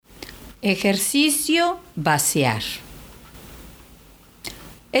Ejercicio Vaciar.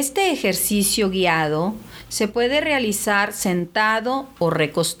 Este ejercicio guiado se puede realizar sentado o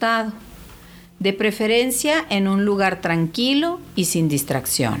recostado, de preferencia en un lugar tranquilo y sin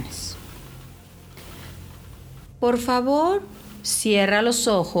distracciones. Por favor, cierra los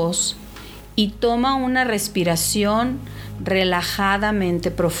ojos y toma una respiración relajadamente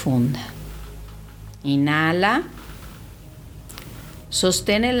profunda. Inhala.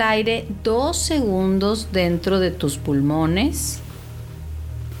 Sostén el aire 2 segundos dentro de tus pulmones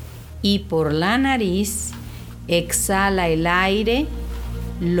y por la nariz exhala el aire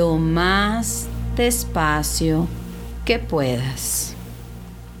lo más despacio que puedas.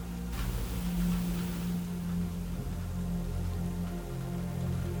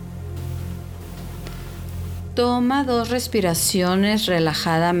 Toma 2 respiraciones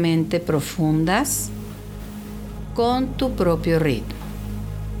relajadamente profundas con tu propio ritmo.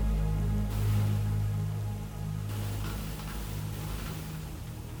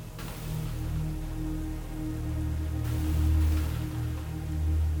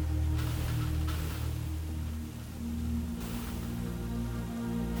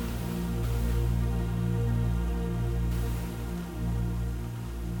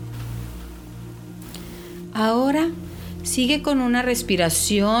 Ahora sigue con una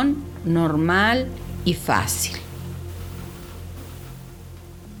respiración normal y fácil.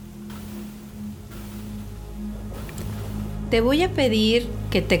 Te voy a pedir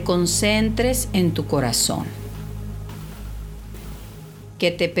que te concentres en tu corazón,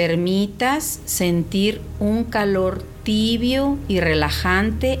 que te permitas sentir un calor tibio y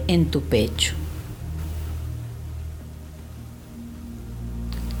relajante en tu pecho.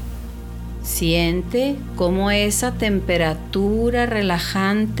 Siente cómo esa temperatura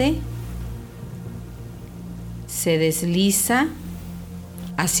relajante se desliza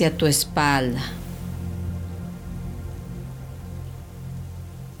hacia tu espalda,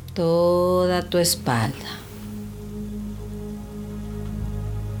 toda tu espalda.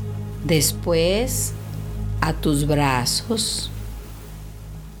 Después a tus brazos,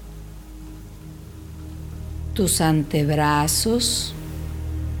 tus antebrazos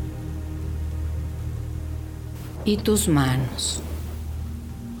y tus manos.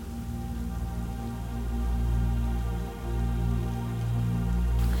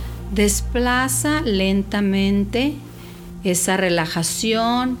 Desplaza lentamente esa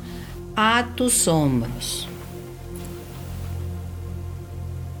relajación a tus hombros.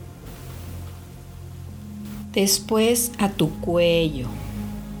 Después a tu cuello.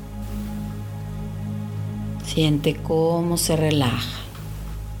 Siente cómo se relaja.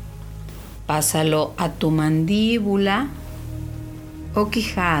 Pásalo a tu mandíbula o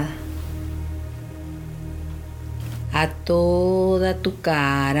quijada, a toda tu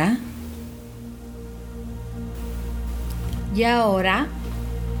cara. Y ahora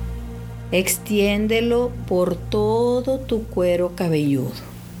extiéndelo por todo tu cuero cabelludo.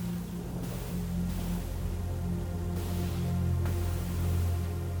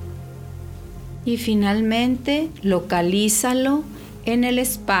 Y finalmente localízalo en el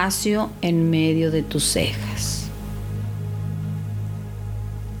espacio en medio de tus cejas.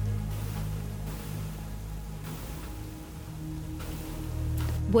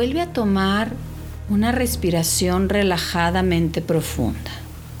 Vuelve a tomar una respiración relajadamente profunda.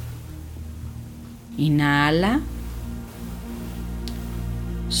 Inhala.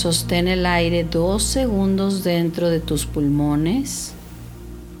 Sostén el aire 2 segundos dentro de tus pulmones.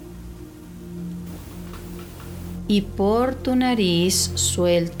 Y por tu nariz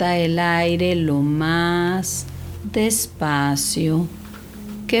suelta el aire lo más despacio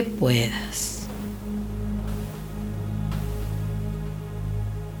que puedas.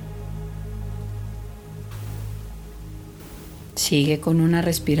 Sigue con una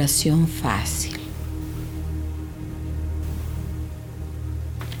respiración fácil.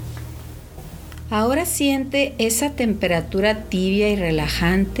 Ahora siente esa temperatura tibia y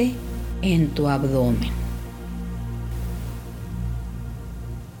relajante en tu abdomen.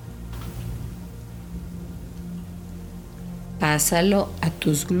 Pásalo a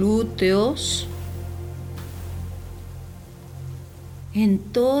tus glúteos, en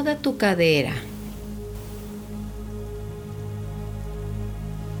toda tu cadera.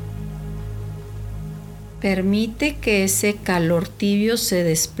 Permite que ese calor tibio se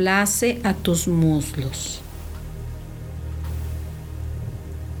desplace a tus muslos.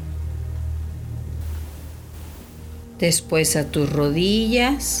 Después a tus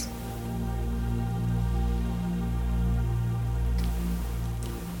rodillas.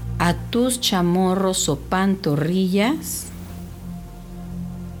 A tus chamorros o pantorrillas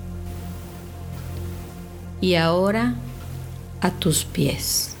Y ahora a tus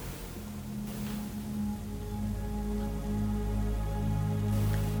pies.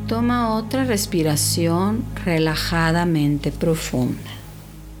 Toma otra respiración relajadamente profunda.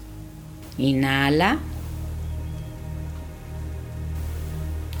 Inhala.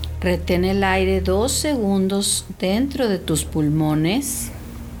 Retén el aire 2 segundos dentro de tus pulmones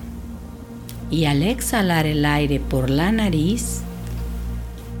y al exhalar el aire por la nariz,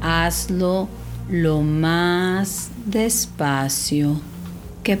 hazlo lo más despacio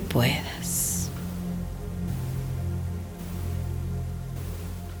que puedas.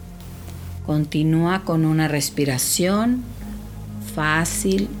 Continúa con una respiración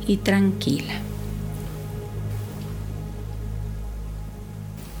fácil y tranquila.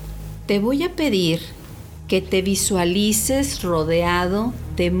 Te voy a pedir que te visualices rodeado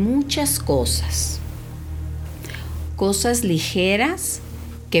de muchas cosas. Cosas ligeras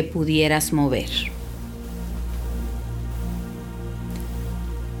que pudieras mover.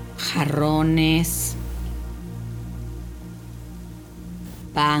 Jarrones,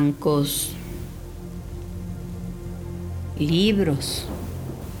 bancos, libros,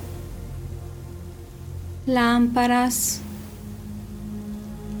 lámparas,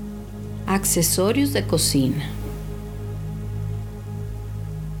 accesorios de cocina,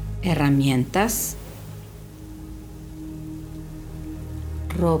 herramientas,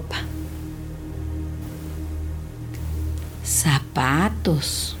 ropa,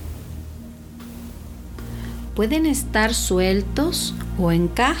 zapatos. Pueden estar sueltos o en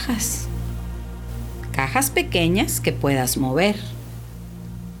cajas pequeñas que puedas mover.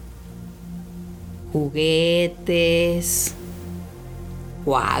 Juguetes,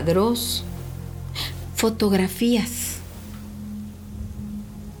 cuadros, fotografías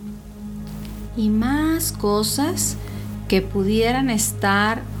y más cosas que pudieran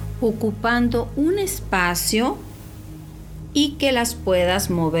estar ocupando un espacio y que las puedas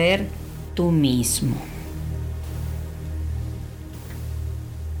mover tú mismo.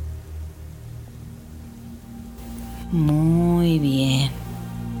 Muy bien.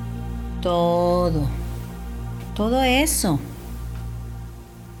 Todo eso.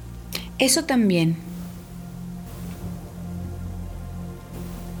 Eso también.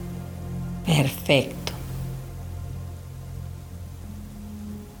 Perfecto.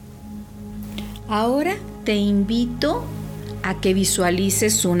 Ahora te invito a que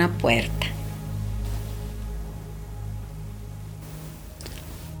visualices una puerta.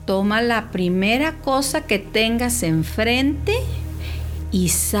 Toma la primera cosa que tengas enfrente y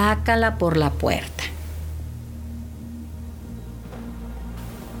sácala por la puerta.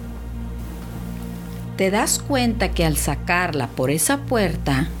 Te das cuenta que al sacarla por esa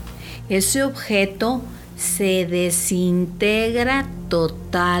puerta, ese objeto se desintegra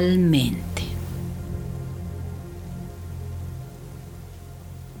totalmente.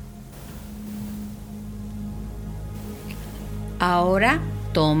 Ahora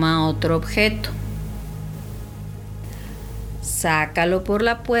toma otro objeto. Sácalo por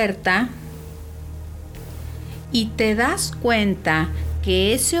la puerta y te das cuenta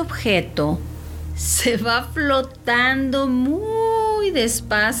que ese objeto se va flotando muy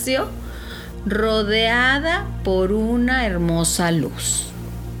despacio, rodeada por una hermosa luz.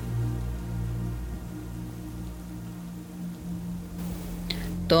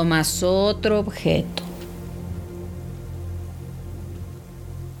 Tomas otro objeto.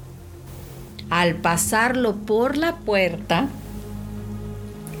 Al pasarlo por la puerta,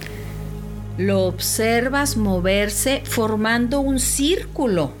 lo observas moverse formando un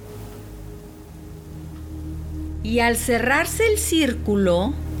círculo. Y al cerrarse el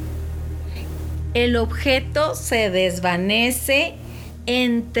círculo, el objeto se desvanece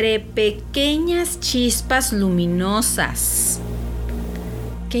entre pequeñas chispas luminosas.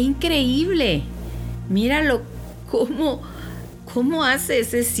 ¡Qué increíble! Míralo cómo hace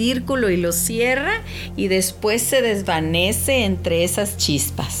ese círculo y lo cierra y después se desvanece entre esas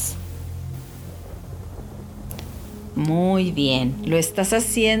chispas. Muy bien, lo estás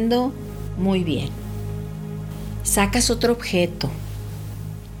haciendo muy bien. Sacas otro objeto.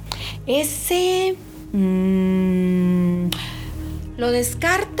 Ese lo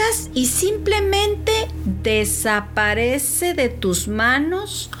descartas y simplemente desaparece de tus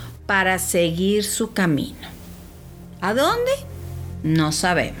manos para seguir su camino. ¿A dónde? No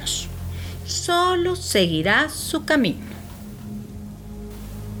sabemos. Solo seguirá su camino.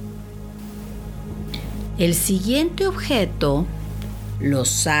 El siguiente objeto lo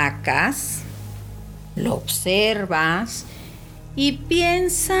sacas, lo observas y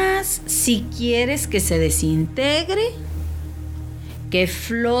piensas si quieres que se desintegre, que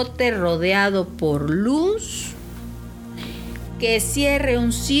flote rodeado por luz, que cierre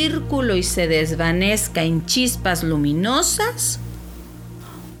un círculo y se desvanezca en chispas luminosas,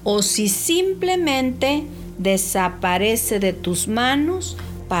 o si simplemente desaparece de tus manos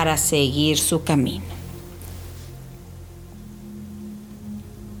para seguir su camino.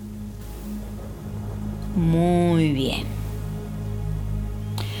 Muy bien.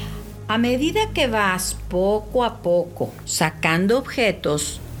 A medida que vas poco a poco sacando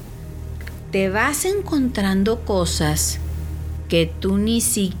objetos, te vas encontrando cosas que tú ni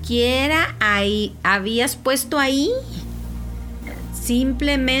siquiera habías puesto ahí.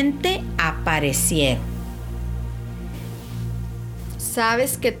 Simplemente aparecieron.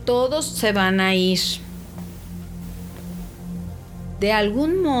 Sabes que todos se van a ir. De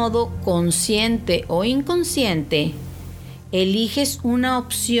algún modo, consciente o inconsciente, eliges una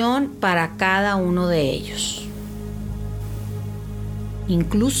opción para cada uno de ellos.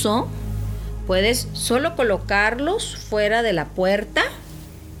 Incluso puedes solo colocarlos fuera de la puerta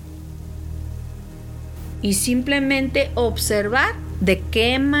y simplemente observar de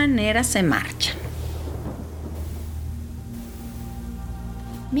qué manera se marchan.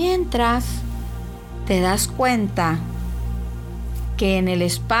 Mientras te das cuenta que en el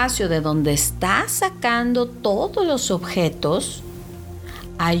espacio de donde estás sacando todos los objetos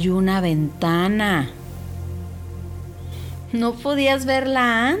hay una ventana. No podías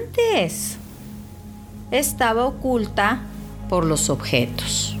verla antes. Estaba oculta por los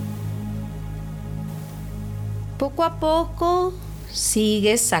objetos. Poco a poco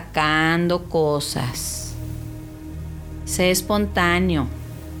sigues sacando cosas. Sé espontáneo.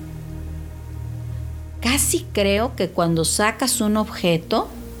 Casi creo que cuando sacas un objeto,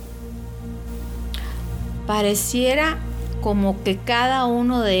 pareciera como que cada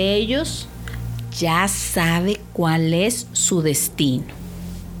uno de ellos ya sabe cuál es su destino.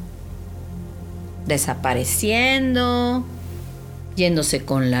 Desapareciendo, yéndose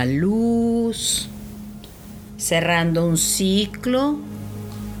con la luz, cerrando un ciclo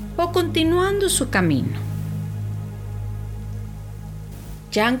o continuando su camino.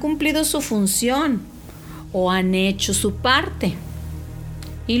 Ya han cumplido su función o han hecho su parte.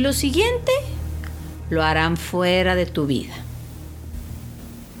 Y lo siguiente lo harán fuera de tu vida.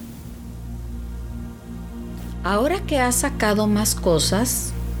 Ahora que has sacado más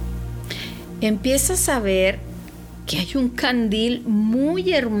cosas, empiezas a ver que hay un candil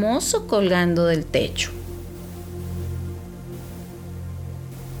muy hermoso colgando del techo.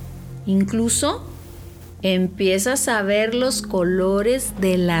 Incluso empiezas a ver los colores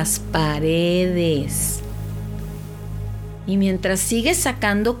de las paredes. Y mientras sigues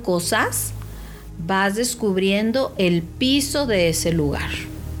sacando cosas, vas descubriendo el piso de ese lugar.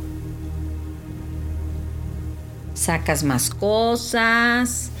 Sacas más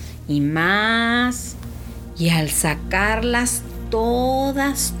cosas y más, y al sacarlas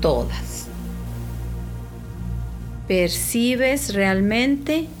todas, percibes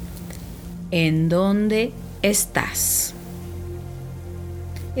realmente en dónde estás.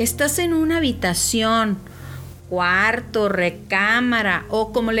 Estás en una habitación, cuarto, recámara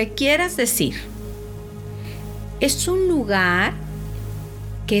o como le quieras decir. Es un lugar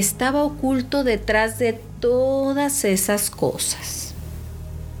que estaba oculto detrás de todas esas cosas.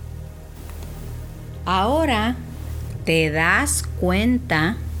 Ahora te das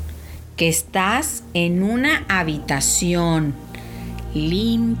cuenta que estás en una habitación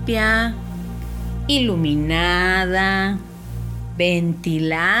limpia, iluminada,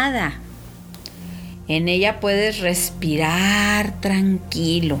 ventilada. En ella puedes respirar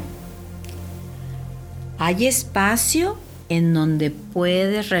tranquilo. Hay espacio en donde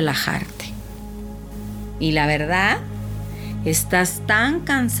puedes relajarte. Y la verdad, estás tan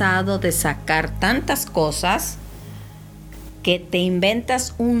cansado de sacar tantas cosas que te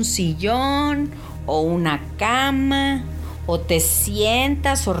inventas un sillón o una cama, o te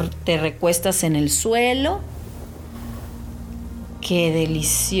sientas o te recuestas en el suelo. Qué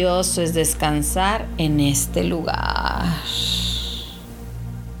delicioso es descansar en este lugar.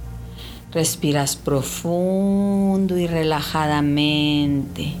 Respiras profundo y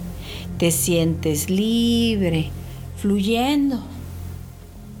relajadamente. Te sientes libre, fluyendo.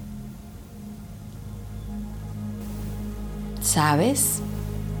 ¿Sabes?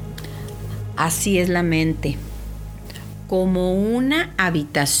 Así es la mente, como una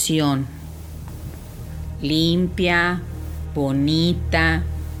habitación limpia, bonita,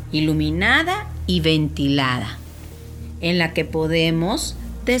 iluminada y ventilada, en la que podemos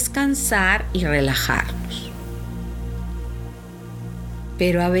descansar y relajarnos.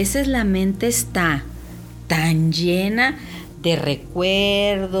 Pero a veces la mente está tan llena de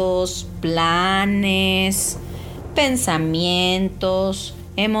recuerdos, planes, pensamientos,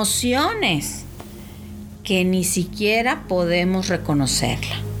 emociones que ni siquiera podemos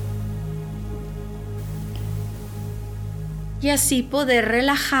reconocerla. Y así poder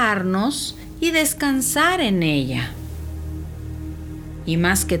relajarnos y descansar en ella. Y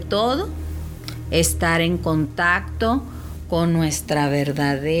más que todo, estar en contacto con nuestra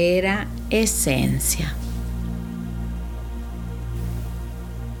verdadera esencia.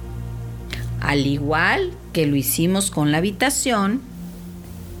 Al igual que lo hicimos con la habitación,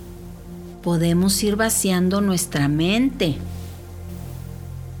 podemos ir vaciando nuestra mente,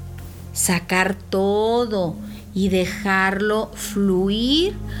 sacar todo y dejarlo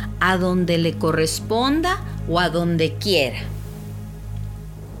fluir a donde le corresponda o a donde quiera.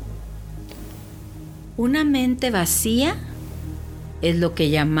 Una mente vacía es lo que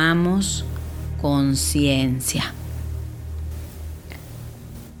llamamos conciencia.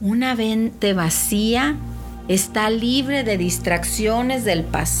 Una mente vacía está libre de distracciones del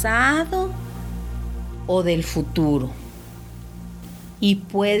pasado o del futuro y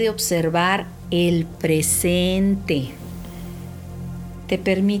puede observar el presente. Te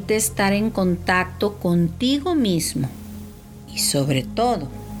permite estar en contacto contigo mismo y sobre todo,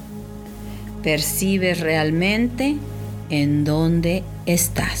 percibes realmente en dónde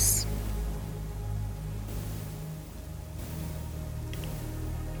estás.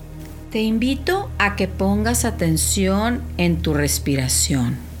 Te invito a que pongas atención en tu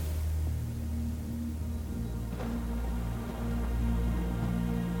respiración.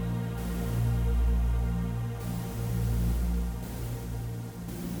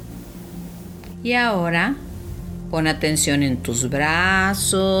 Y ahora pon atención en tus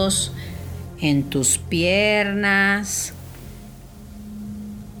brazos, en tus piernas,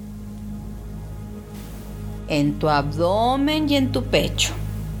 en tu abdomen y en tu pecho.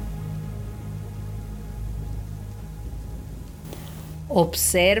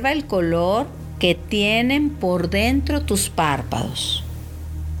 Observa el color que tienen por dentro tus párpados.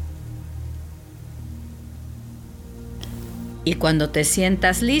 Y cuando te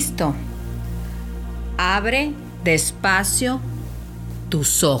sientas listo, abre despacio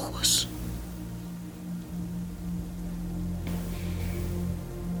tus ojos.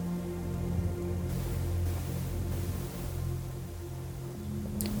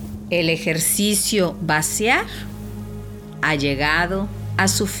 El ejercicio vaciar ha llegado a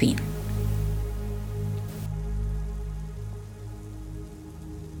su fin.